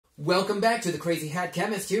Welcome back to the Crazy Hat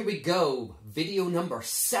Chemist. Here we go. Video number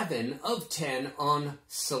 7 of 10 on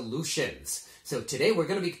solutions. So today we're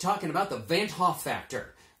going to be talking about the Hoff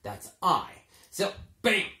Factor. That's I. So,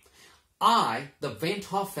 bam! The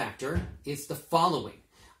Hoff Factor is the following.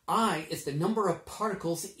 I is the number of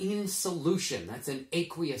particles in solution. That's an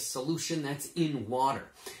aqueous solution that's in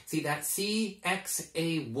water. See that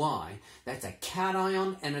CXAY, that's a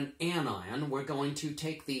cation and an anion. We're going to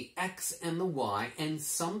take the X and the Y and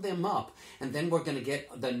sum them up, and then we're going to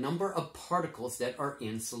get the number of particles that are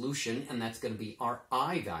in solution, and that's going to be our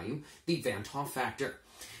I value, the Hoff Factor.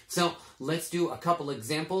 So let's do a couple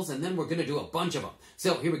examples, and then we're going to do a bunch of them.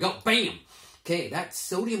 So here we go. Bam! Okay, that's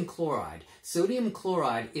sodium chloride. Sodium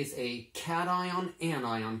chloride is a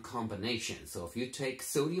cation-anion combination. So if you take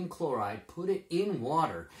sodium chloride, put it in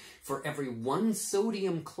water, for every one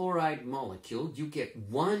sodium chloride molecule, you get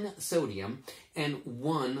one sodium and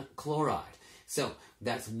one chloride. So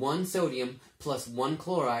that's one sodium plus one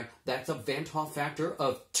chloride. That's a Hoff Factor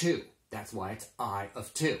of 2. That's why it's I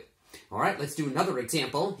of 2. All right, let's do another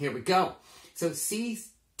example. Here we go. So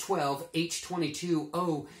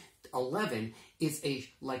C12H22O 11 is a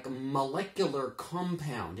molecular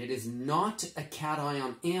compound. It is not a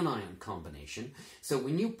cation-anion combination. So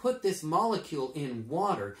when you put this molecule in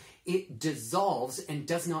water, it dissolves and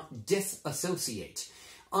does not dissociate.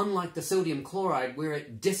 Unlike the sodium chloride, where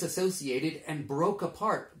it dissociated and broke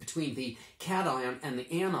apart between the cation and the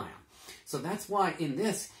anion. So that's why in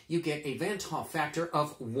this you get a Hoff Factor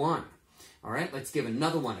of 1. All right, let's give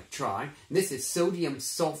another one a try. This is sodium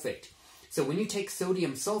sulfate. So when you take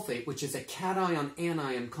sodium sulfate, which is a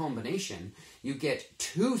cation-anion combination, you get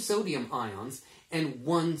 2 sodium ions and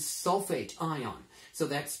 1 sulfate ion. So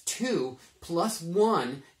that's 2 plus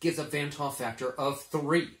 1 gives a Hoff Factor of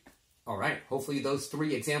 3. All right, hopefully those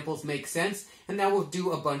 3 examples make sense. And now we'll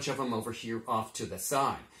do a bunch of them over here off to the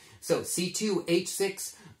side. So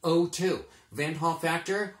C2H6O2, Hoff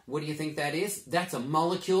Factor, what do you think that is? That's a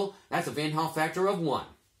molecule, that's a Hoff Factor of 1.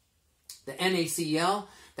 The NaCl,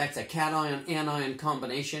 that's a cation-anion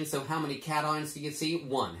combination. So how many cations do you see?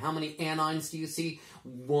 1. How many anions do you see?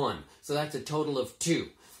 1. So that's a total of 2.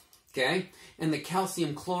 Okay? And the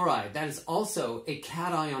calcium chloride, that is also a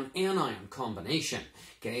cation-anion combination.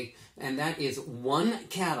 Okay? And that is 1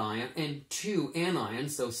 cation and 2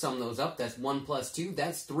 anions. So sum those up. That's 1 plus 2.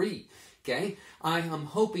 That's 3. Okay? I am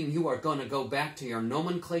hoping you are going to go back to your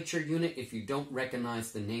nomenclature unit if you don't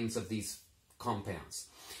recognize the names of these compounds.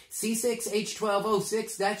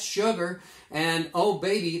 C6H12O6, that's sugar, and oh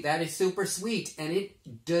baby, that is super sweet, and it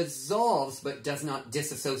dissolves but does not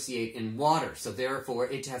dissociate in water, so therefore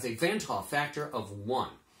it has a Hoff Factor of 1.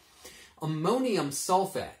 Ammonium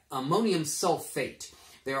sulfate.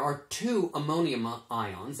 There are 2 ammonium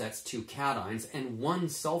ions, that's 2 cations, and 1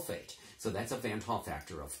 sulfate, so that's a Hoff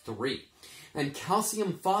Factor of 3. And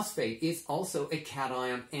calcium phosphate is also a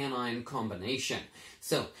cation-anion combination.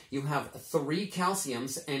 So you have 3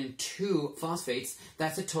 calciums and 2 phosphates.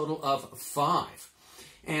 That's a total of 5.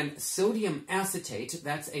 And sodium acetate,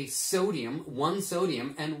 that's a sodium, 1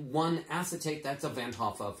 sodium, and 1 acetate. That's a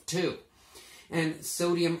Hoff of 2. And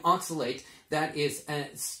sodium oxalate, that is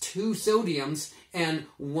 2 sodiums and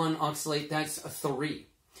 1 oxalate. That's 3.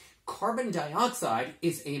 Carbon dioxide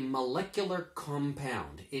is a molecular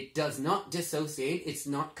compound. It does not dissociate. It's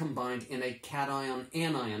not combined in a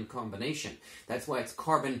cation-anion combination. That's why it's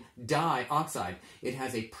carbon dioxide. It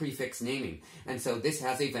has a prefix naming. And so this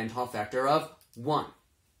has a Hoff Factor of 1.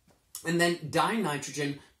 And then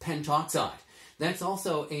dinitrogen pentoxide. That's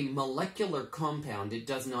also a molecular compound. It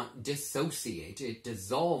does not dissociate. It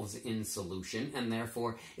dissolves in solution, and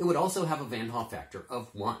therefore it would also have a Hoff Factor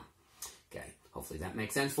of 1. Okay. Hopefully that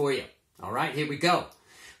makes sense for you. All right, here we go.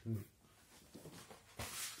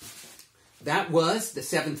 That was the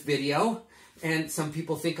 7th video, and some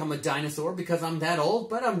people think I'm a dinosaur because I'm that old,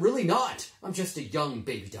 but I'm really not. I'm just a young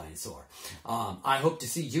baby dinosaur. I hope to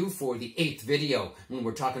see you for the 8th video when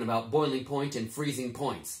we're talking about boiling point and freezing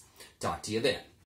points. Talk to you then.